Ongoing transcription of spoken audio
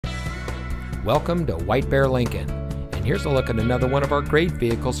Welcome to White Bear Lincoln, and here's a look at another one of our great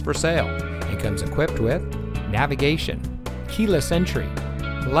vehicles for sale. It comes equipped with navigation, keyless entry,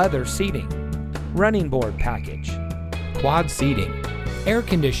 leather seating, running board package, quad seating, air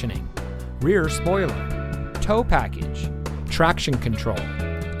conditioning, rear spoiler, tow package, traction control,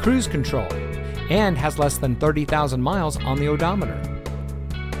 cruise control, and has less than 30,000 miles on the odometer.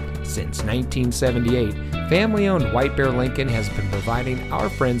 Since 1978, family-owned White Bear Lincoln has been providing our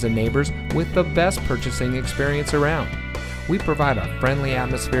friends and neighbors with the best purchasing experience around. We provide a friendly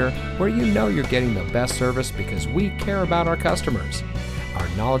atmosphere where you know you're getting the best service because we care about our customers. Our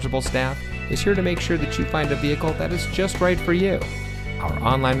knowledgeable staff is here to make sure that you find a vehicle that is just right for you. Our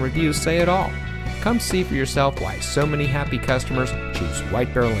online reviews say it all. Come see for yourself why so many happy customers choose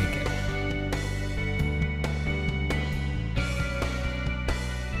White Bear Lincoln.